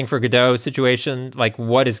like a Waiting for Godot situation? Like,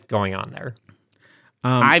 what is going on there?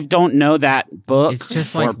 I don't know that book It's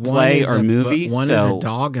just or like one play is or a movie. one so is a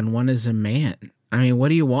dog and one is a man. I mean, what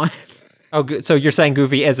do you want? Oh, so you're saying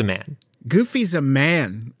Goofy is a man? Goofy's a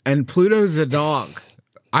man and Pluto's a dog.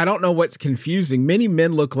 I don't know what's confusing. Many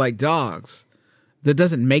men look like dogs. That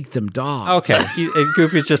doesn't make them dogs. Okay,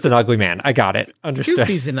 Goofy's just an ugly man. I got it. Understood.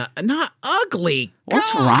 Goofy's not ugly.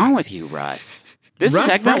 what's God. wrong with you, Russ? This Russ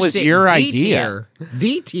segment was Frushtick, your D idea. tier.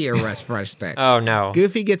 D tier Russ Frushtick. Oh no.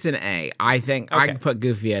 Goofy gets an A. I think I Okay. can put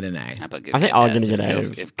Goofy at an A. I put I think all gonna Goofy get at S.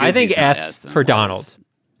 A's. If I think Goofy's not S then for what is? Donald.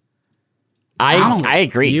 I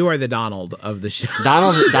agree. You are the Donald of the show.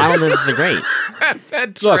 Donald is the great.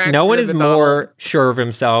 That Look, tracks no one as is a more Donald. sure of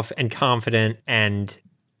himself and confident and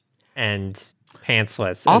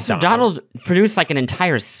pantsless. as Also, Donald produced like an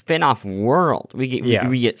entire spin-off world. We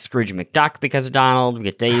get Scrooge McDuck because of Donald. We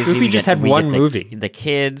get Daisy. Goofy we just get- had we one get the- movie. The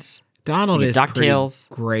kids. Donald You is get pretty DuckTales.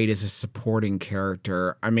 great as a supporting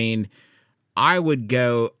character. I mean, I would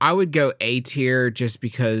go A tier just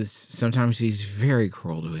because sometimes he's very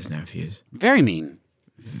cruel to his nephews. Very mean.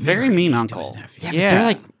 Very mean to uncle. his nephews. Yeah, but they're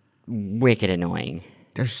like wicked annoying.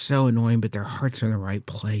 They're so annoying, but their hearts are in the right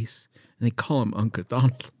place, and they call him Uncle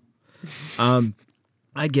Donald. I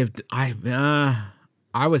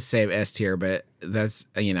would say S tier, but that's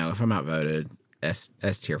if I'm outvoted, S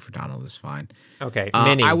tier for Donald is fine. Okay,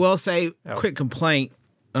 Minnie. I will say, quick complaint: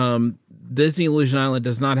 Disney Illusion Island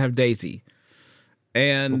does not have Daisy,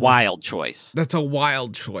 and Wild choice. that's a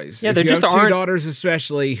wild choice. Yeah, if there you just have two aren't- daughters,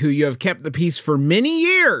 especially who you have kept the peace for many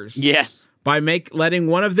years. Yes. By letting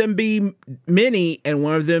one of them be Minnie and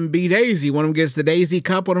one of them be Daisy. One of them gets the Daisy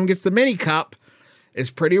cup, one of them gets the Minnie cup. It's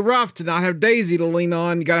pretty rough to not have Daisy to lean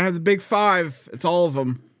on. You gotta have the big five. It's all of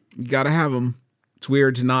them. You gotta have them. It's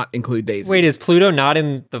weird to not include Daisy. Wait, is Pluto not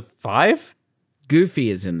in the 5? Goofy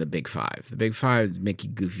is in the big five. The big five is Mickey,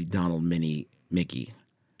 Goofy, Donald, Minnie, Mickey.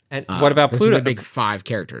 And what about Those Pluto? are the big five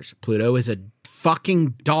characters. Pluto is a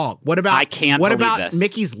fucking dog. What about I can't What believe about this.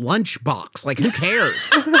 Mickey's lunchbox? Like, who cares?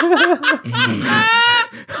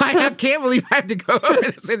 I can't believe I have to go over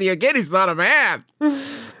this with you again. He's not a man.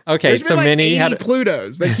 Okay, There's so been like Minnie 80 had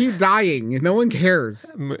Plutos. They keep dying, and no one cares.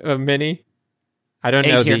 Minnie. I don't A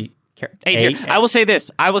know tier. the. A tier. I will say this.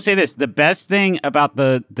 The best thing about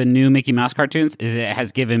the new Mickey Mouse cartoons is it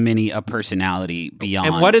has given Minnie a personality beyond.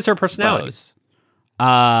 And what is her personality? Bose.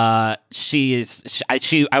 She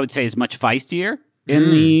I would say is much feistier in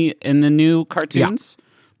the new cartoons.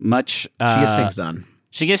 Much She gets things done.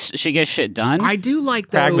 She gets shit done. I do like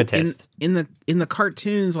though Pragmatist. in the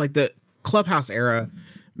cartoons, like the Clubhouse era,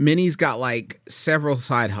 Minnie's got like several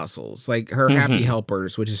side hustles, like her Happy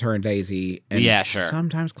Helpers, which is her and Daisy, and Yeah, sure.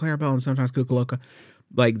 sometimes Clarabelle and sometimes Kukaloka.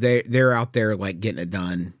 Like they're out there like getting it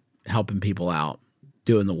done, helping people out,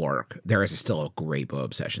 doing the work. There is still a great Bo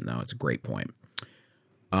obsession though. It's a great point.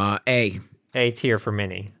 A tier for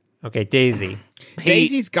Minnie. Okay, Daisy.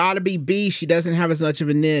 Daisy's got to be B. She doesn't have as much of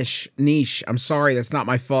a niche. I'm sorry, that's not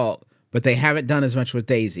my fault, but they haven't done as much with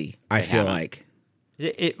Daisy. I feel like.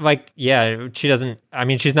 She doesn't. I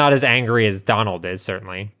mean, she's not as angry as Donald is,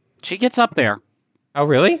 certainly. She gets up there. Oh,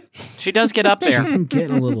 really? She does get up She there. can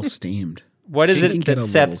get a little steamed. What is She it can get that a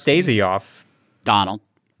sets little Daisy off? Donald.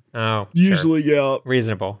 Oh, Usually, yeah.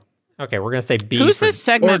 reasonable. Okay, we're gonna say B. Who's for- this Or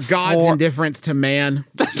segment God's for? indifference to man.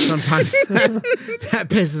 Sometimes that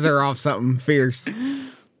pisses her off something fierce.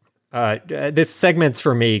 This segment's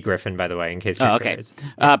for me, Griffin. By the way, in case you're Oh, okay. curious.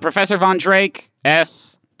 Professor Von Drake,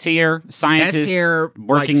 S tier, scientist, S tier,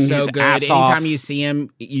 working like, so his good. ass Anytime off. you see him,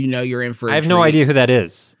 you know you're in for a I have no treat. idea who that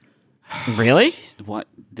is. Really? What?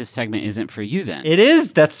 This segment isn't for you then. It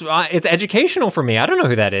is. That's it's educational for me. I don't know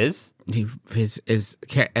who that is.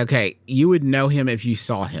 Okay, you would know him if you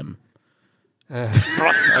saw him.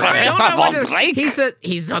 Professor Von Drake. He's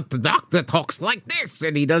the doctor talks like this,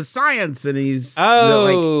 and he does science, and he's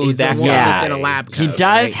Oh, he's the that one guy. that's in a lab He coat,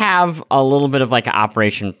 does right? have a little bit of like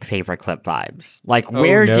Operation Paperclip vibes. Like, Oh,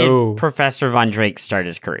 where no. did Professor Von Drake start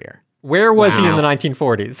his career? Where was he in Wow. the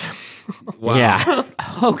 1940s? Wow. Yeah.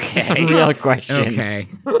 Okay. Real question. Okay.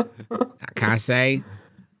 Can I say,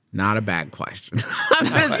 not a bad question.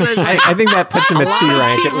 I think that puts him A at lot C of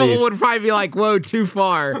rank at people least. would probably be like, "Whoa, too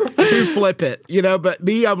far, too flippant," But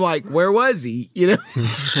me, I'm like, "Where was he?"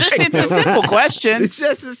 It's a simple question. It's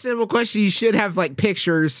just a simple question. You should have like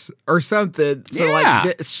pictures or something to Yeah.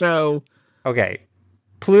 like show. Okay,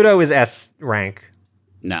 Pluto is S rank.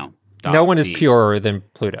 No. No one is D. purer than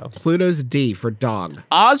Pluto. Pluto's D for dog.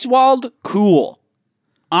 Oswald, cool.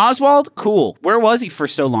 Where was he for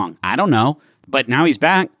so long? I don't know. But now he's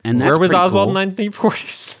back, and that's Where was pretty Oswald cool. in the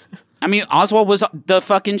 1940s? I mean, Oswald was the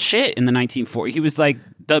fucking shit in the 1940s. He was like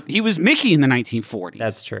he was Mickey in the 1940s.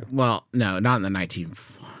 That's true. Well, no, not in the 19.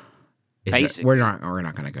 Basic. We're not going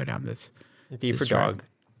to go down this. D for That's right.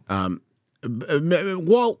 dog.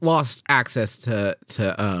 Walt lost access to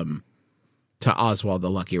Oswald the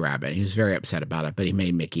Lucky Rabbit. He was very upset about it, but he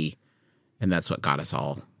made Mickey, and that's what got us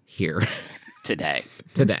all here today.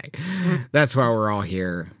 today. That's why we're all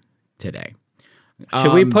here today.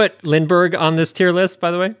 Should we put Lindbergh on this tier list,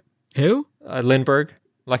 by the way? Who? Lindbergh.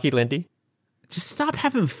 Lucky Lindy. Just stop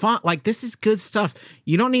having fun. Like, this is good stuff.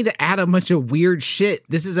 You don't need to add a bunch of weird shit.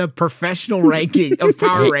 This is a professional ranking of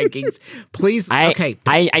power rankings. Please.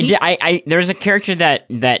 There's a character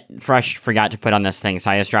that Fresh forgot to put on this thing,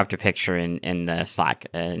 so I just dropped a picture in the Slack.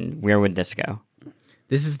 And where would this go?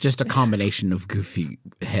 This is just a combination of Goofy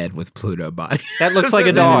head with Pluto body. That looks like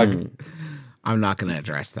a dog I'm not going to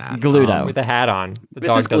address that. Gluto. with a hat on. The This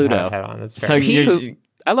dog is doesn't have Gluto. a hat on. That's fair. So you're,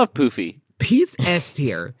 I love Poofy. Pete's S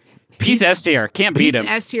tier. He's S tier. Can't beat Pete's him.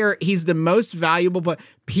 S tier. He's the most valuable. But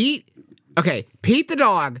Pete the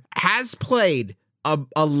dog has played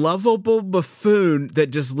a lovable buffoon that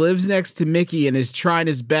just lives next to Mickey and is trying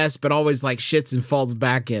his best, but always like shits and falls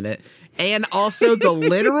back in it. And also the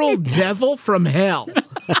literal devil from hell.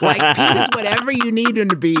 Like, Pete is whatever you need him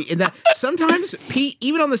to be. And that sometimes Pete,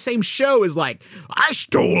 even on the same show, is like, "I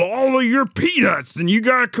stole all of your peanuts, and you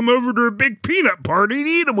gotta come over to a big peanut party and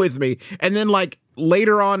eat them with me." And then, like,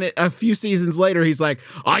 later on, a few seasons later, he's like,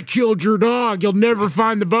 "I killed your dog. You'll never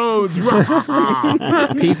find the bones."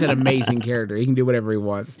 Pete's an amazing character. He can do whatever he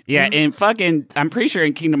wants. Yeah, in fucking, I'm pretty sure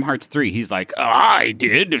in Kingdom Hearts 3, he's like, I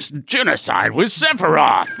did this genocide with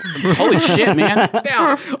Sephiroth. Holy shit, man.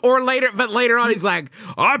 Yeah. Or later on, he's like,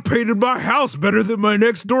 "I painted my house better than my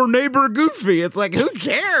next door neighbor, Goofy." It's like, who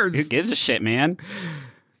cares? Who gives a shit, man?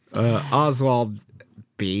 Oswald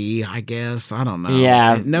B, I guess. I don't know.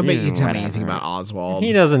 Yeah, Nobody yeah, can tell me whatever. anything about Oswald.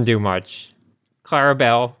 He doesn't do much.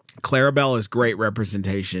 Clarabelle. Clarabelle is great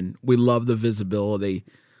representation. We love the visibility.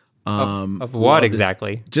 Of what love this-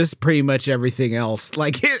 exactly? Just pretty much everything else.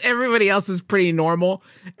 Like, everybody else is pretty normal,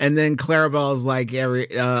 and then Clarabelle is like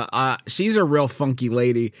she's a real funky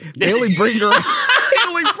lady. They only bring her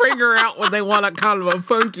bring her out when they want a kind of a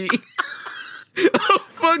funky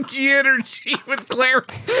energy with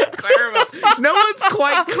Clarabelle. No one's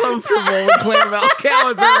quite comfortable with Clarabelle Cow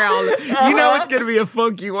is around. You know it's going to be a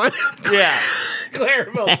funky one. Yeah.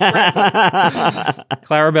 Clarabelle's present.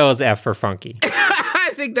 Clarabelle is F for funky.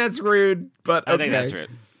 I think that's rude, but okay. I think that's rude.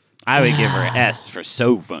 I would give her an S for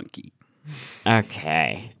so funky.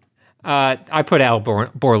 Okay. I put Al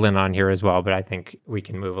Borland on here as well, but I think we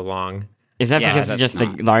can move along. Is that Yeah, because that's it's just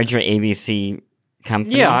not- the larger ABC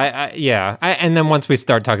company? Yeah, and then once we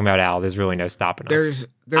start talking about Al, there's really no stopping us. There's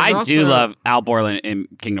I also, do love Al Borland in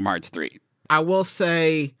Kingdom Hearts 3. I will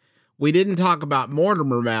say we didn't talk about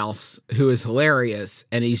Mortimer Mouse, who is hilarious,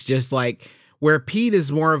 and he's just like where Pete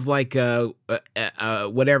is more of like a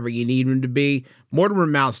whatever you need him to be. Mortimer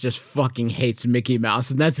Mouse just fucking hates Mickey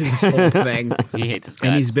Mouse, and that's his whole thing. He hates his guts.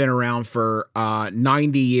 And he's been around for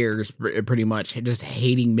 90 years, pretty much, just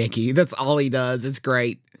hating Mickey. That's all he does. It's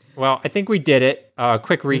great. Well, I think we did it.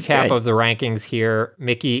 Quick recap good. of the rankings here.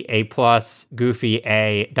 Mickey A+, Goofy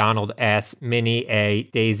A, Donald S, Minnie A,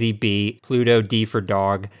 Daisy B, Pluto D for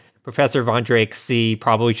dog. Professor Von Drake C,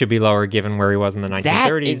 probably should be lower given where he was in the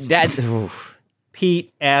 1930s. That's oof.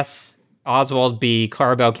 Pete S, Oswald B,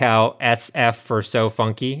 Clarabelle Cow, SF for So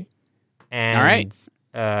Funky. And All right.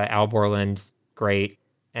 Al Borland, great.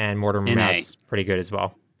 And Mortimer NA. Mouse, pretty good as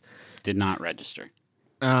well. Did not register.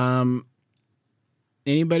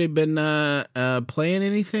 Anybody been playing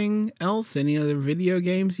anything else? Any other video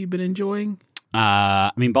games you've been enjoying?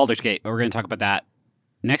 I mean, Baldur's Gate. We're going to talk about that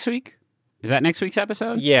next week. Is that next week's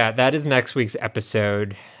episode? Yeah, that is next week's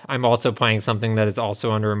episode. I'm also playing something that is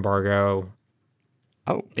also under embargo.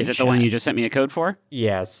 Oh, Is it the one you just sent me a code for?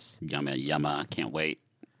 Yes. Yumma. Can't wait.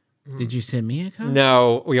 Did you send me a code?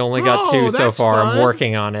 No, we only got Oh, 2 so that's far. fun. I'm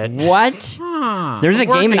working on it. What? Huh. There's a I'm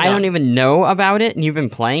game working and I on don't it. even know about it, and you've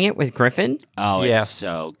been playing it with Griffin? Oh, Yeah. it's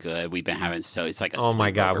so good. We've been having it's like a Oh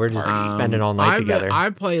my God, sleepover we're just party. spending all night I've- together.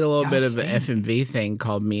 I played a little bit of an Outstanding. FMV thing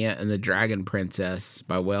called Mia and the Dragon Princess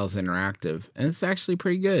by Wales Interactive, and it's actually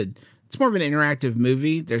pretty good. It's more of an interactive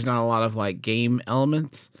movie. There's not a lot of like game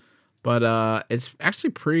elements, but it's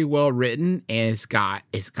actually pretty well written, and it's got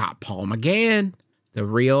Paul McGann, the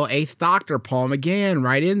real Eighth Doctor, Paul McGann,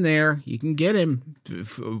 right in there. You can get him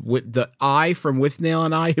with the eye from Withnail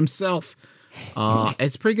and I himself.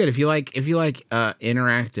 It's pretty good if you like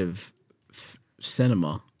interactive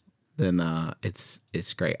cinema. Then it's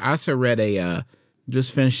great. I also read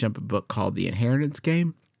just finished up a book called The Inheritance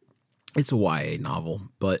Game. It's a YA novel,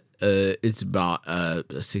 but it's about a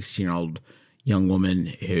 16-year-old young woman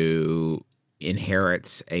who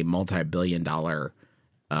inherits a multi-billion-dollar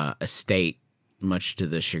estate, much to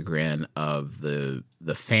the chagrin of the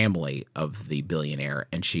family of the billionaire,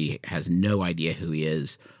 and she has no idea who he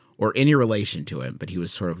is or any relation to him, but he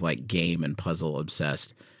was sort of like game and puzzle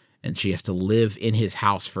obsessed. And she has to live in his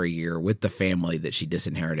house for a year with the family that she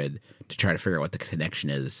disinherited to try to figure out what the connection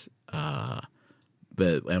is,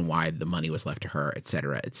 and why the money was left to her, et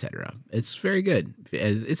cetera, et cetera. It's very good.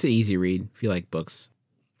 It's an easy read if you like books.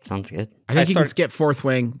 Sounds good. I think you can started- skip Fourth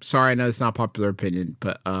Wing. Sorry, I know it's not a popular opinion,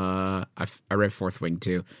 but I read Fourth Wing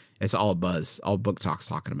too. It's all buzz, all Book Talk's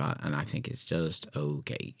talking about, and I think it's just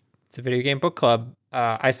okay. It's a video game book club.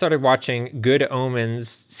 I started watching Good Omens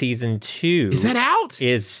season 2. Is that out?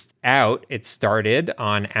 Is out. It started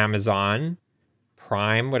on Amazon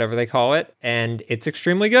Prime, whatever they call it, and it's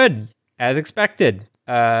extremely good, as expected.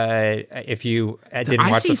 If you didn't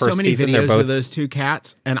watch I see the first so many season, they're videos both of those two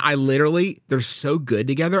cats, and they're so good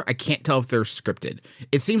together. I can't tell if they're scripted.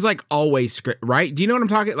 It seems like always script, right? Do you know what I'm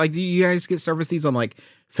talking? Like, do you guys get service these on like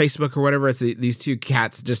Facebook or whatever? It's these two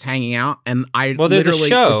cats just hanging out, and Well, there's a literally,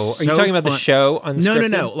 show. it's Are you so talking about the fun. show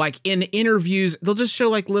Unscripted? No. Like in interviews, they'll just show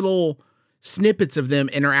like little snippets of them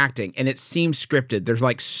interacting, and it seems scripted. They're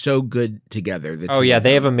like so good together. the Oh two yeah, of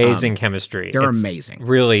they have them. amazing chemistry. They're It's amazing.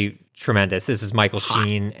 Really tremendous. This is Michael Hot.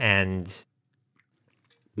 Sheen and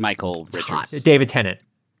Michael hot. Richards. David Tennant.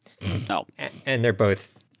 Oh, And they're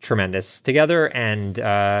both tremendous together, and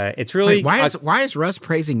it's really Wait, why is Russ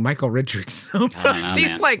praising Michael Richards so much? I don't know, He's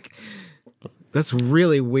man. like, that's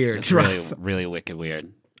really weird, it's really, Russ. really wicked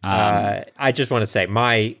weird. I just want to say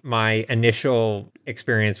my initial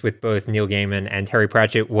experience with both Neil Gaiman and Terry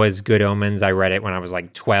Pratchett was Good Omens. I read it when I was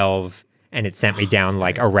like 12, and it sent me down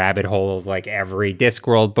like a rabbit hole of like every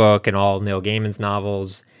Discworld book and all Neil Gaiman's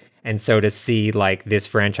novels. And so to see like this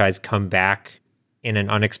franchise come back in an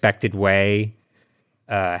unexpected way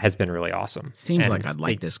has been really awesome. Seems And like I'd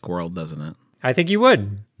like this world, doesn't it? I think you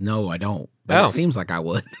would. No, I don't. But Oh. it seems like I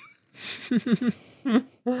would.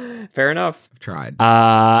 Fair enough. I've tried.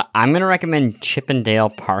 I'm going to recommend Chippendale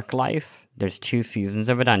Park Life. There's 2 seasons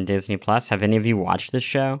of it on Disney Plus. Have any of you watched this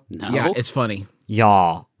show? No. Yeah, it's funny.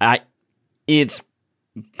 Y'all, it's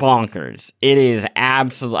bonkers. It is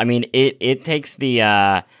absolute. I mean, it takes the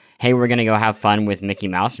hey, we're gonna go have fun with Mickey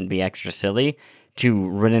Mouse and be extra silly to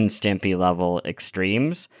Ren and Stimpy level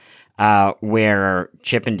extremes, where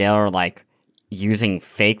Chip and Dale are like using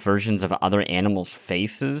fake versions of other animals'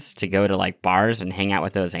 faces to go to like bars and hang out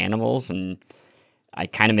with those animals, and I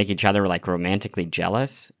kind of make each other like romantically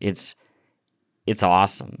jealous. It's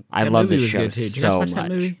awesome. I love this show Did you guys so watch much. that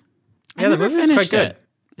movie? Yeah, the movie was quite good.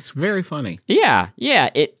 It's very funny. Yeah.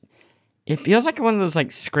 It feels like one of those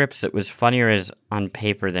like scripts that was funnier as on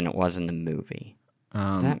paper than it was in the movie.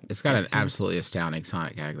 It's got an absolutely astounding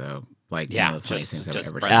Sonic gag, though. Like, Yeah, one of the funniest just- things I've just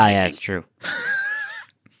ever breath- seen. Yeah, it's true.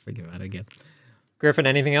 Just think about it again. Griffin,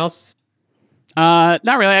 anything else? Not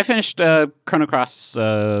really. I finished Chrono Cross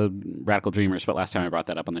Radical Dreamers, but last time I brought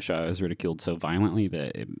that up on the show, I was ridiculed so violently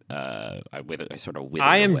that I sort of withered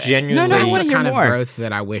I am away. genuinely. No, That's wait, the you kind of more. growth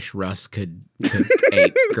that I wish Russ could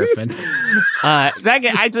ape, Griffin. That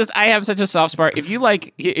game, I have such a soft spot. If you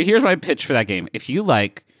like, here's my pitch for that game. If you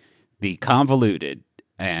like the convoluted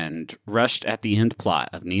and rushed at the end plot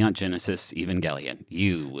of Neon Genesis Evangelion,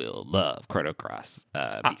 you will love Chrono Cross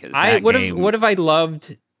because I that would game. have. What if I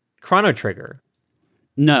loved Chrono Trigger?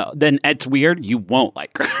 No, then it's weird. You won't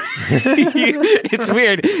like Chrono. It's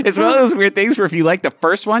weird. It's one of those weird things where if you like the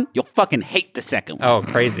first one, you'll fucking hate the second one. Oh,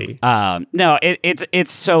 crazy! No,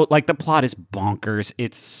 it's so like the plot is bonkers.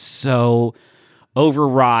 It's so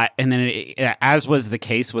overwrought, and then as was the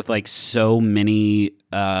case with like so many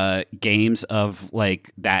games of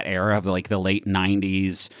like that era of like the late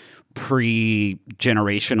 90s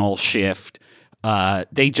pre-generational shift,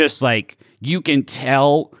 they just like you can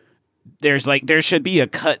tell there should be a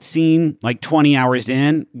cutscene like 20 hours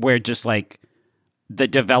in where just like the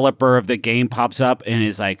developer of the game pops up and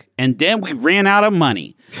is like, and then we ran out of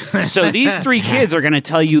money. So these 3 kids are going to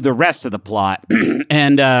tell you the rest of the plot.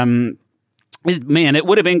 And, man, it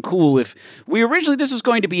would have been cool if this was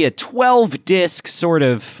going to be a 12-disc sort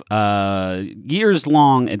of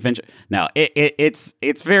years-long adventure. No,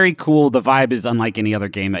 it's very cool. The vibe is unlike any other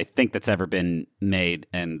game I think that's ever been made.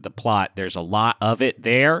 And the plot, there's a lot of it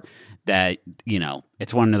there that,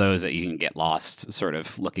 it's one of those that you can get lost sort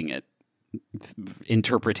of looking at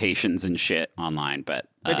interpretations and shit online. But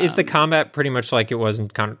Is the combat pretty much like it was in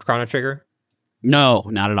Chrono Trigger? No,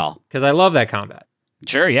 not at all. Because I love that combat.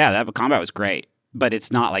 Sure, yeah, that combat was great, but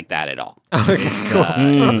it's not like that at all. Okay,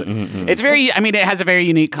 It's very, I mean, it has a very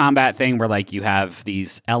unique combat thing where like you have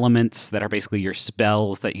these elements that are basically your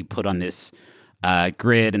spells that you put on this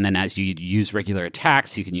grid, and then as you use regular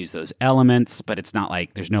attacks, you can use those elements, but it's not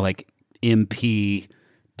like, there's no like MP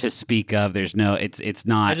to speak of. There's no, it's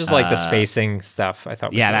not. I just like the spacing stuff. I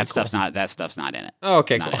thought. Was Yeah, really that stuff's not in it. Oh,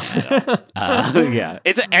 okay, Not cool. in it at all. Yeah,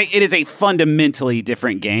 it is a fundamentally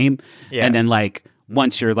different game. Yeah. And then like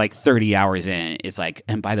once you're like 30 hours in, it's like,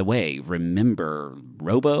 and by the way, remember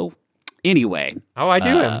Robo? Anyway. Oh, I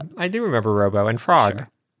do. I do remember Robo and Frog. Sure.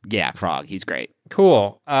 Yeah, Frog. He's great.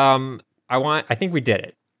 Cool. I think we did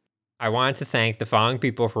it. I wanted to thank the following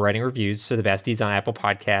people for writing reviews for the besties on Apple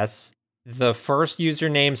Podcasts. The first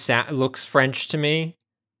username looks French to me.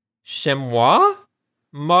 Chemois?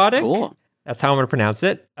 Modic? Cool. That's how I'm going to pronounce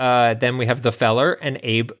it. Then we have The Feller and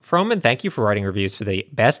Abe Froman. Thank you for writing reviews for the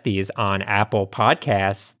besties on Apple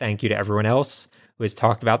Podcasts. Thank you to everyone else who has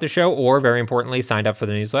talked about the show or, very importantly, signed up for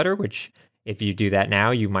the newsletter, which if you do that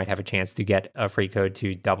now, you might have a chance to get a free code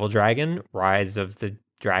to Double Dragon, Rise of the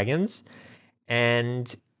Dragons.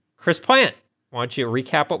 And Chris Plant, why don't you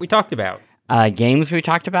recap what we talked about? Games we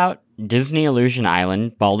talked about: Disney Illusion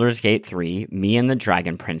Island, Baldur's Gate 3, Me and the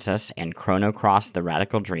Dragon Princess, and Chrono Cross the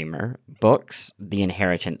Radical Dreamer. Books: The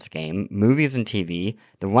Inheritance Game. Movies and TV: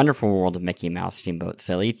 The Wonderful World of Mickey Mouse, Steamboat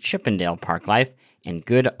Silly, Chip 'n Dale Park Life, and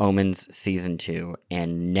Good Omens Season 2.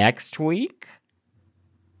 And next week,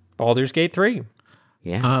 Baldur's Gate 3.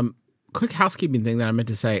 yeah. Quick housekeeping thing that I meant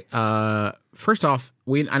to say. First off,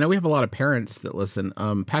 I know we have a lot of parents that listen.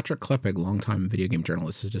 Patrick Klepek, longtime video game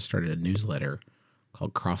journalist, has just started a newsletter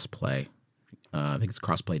called Crossplay. I think it's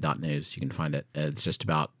crossplay.news. You can find it. It's just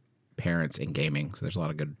about parents and gaming. So there's a lot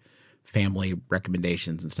of good family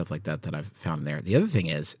recommendations and stuff like that I've found in there. The other thing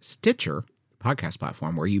is Stitcher, podcast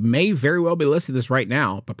platform, where you may very well be listening to this right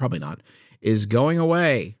now, but probably not, is going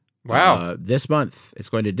away. Wow. This month. It's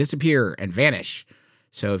going to disappear and vanish.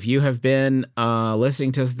 So if you have been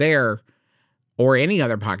listening to us there or any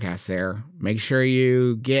other podcast there, make sure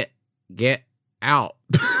you get out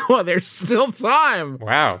while there's still time.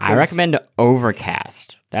 Wow. I recommend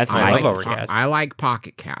Overcast. That's I my love Overcast. I like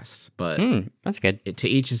Pocket Casts, but that's good. to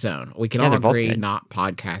each his own. We can Yeah, all they're both agree good. not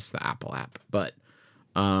podcast the Apple app, but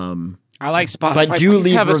I like Spotify. But do Please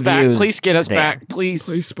leave have us back. reviews Please get us there. back. Please.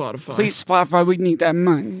 Spotify. Please, Spotify. We need that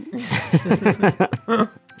money.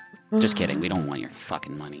 Just kidding. We don't want your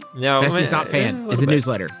fucking money. No, Besties Not Fan is the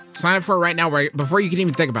newsletter. Sign up for it right now, before you can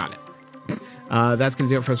even think about it. That's going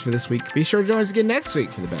to do it for us for this week. Be sure to join us again next week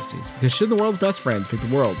for the Besties, because should the world's best friends pick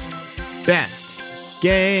the world's best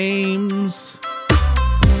games?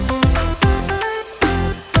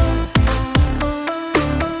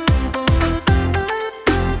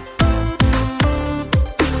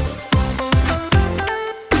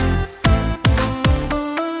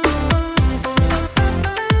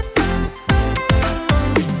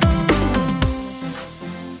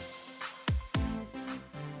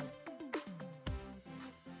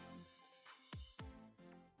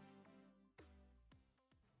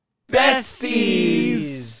 Besties!